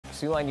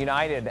Siouxland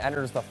United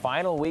enters the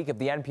final week of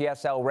the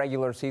NPSL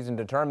regular season,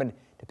 determined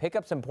to pick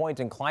up some points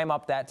and climb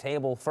up that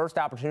table. First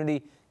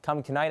opportunity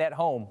coming tonight at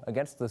home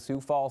against the Sioux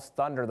Falls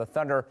Thunder. The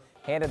Thunder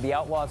handed the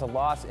Outlaws a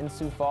loss in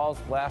Sioux Falls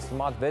last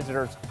month.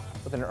 Visitors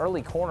with an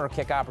early corner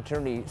kick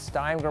opportunity.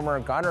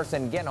 Steingrimmer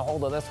Gunnarsson getting a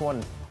hold of this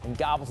one and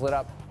gobbles it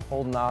up,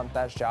 holding out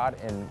that shot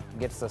and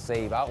gets the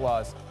save.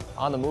 Outlaws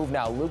on the move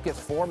now. Lucas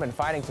Foreman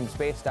finding some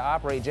space to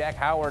operate. Jack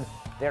Howard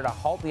there to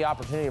halt the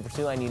opportunity for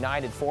Siouxland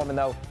United. Foreman,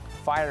 though,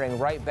 firing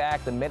right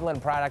back. The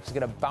Midland product is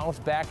going to bounce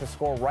back to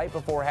score right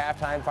before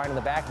halftime, finding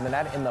the back of the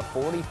net in the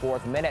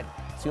 44th minute.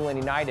 Siouxland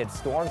United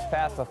storms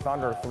past the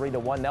Thunder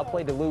 3-1. They'll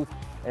play Duluth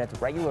in its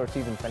regular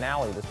season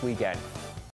finale this weekend.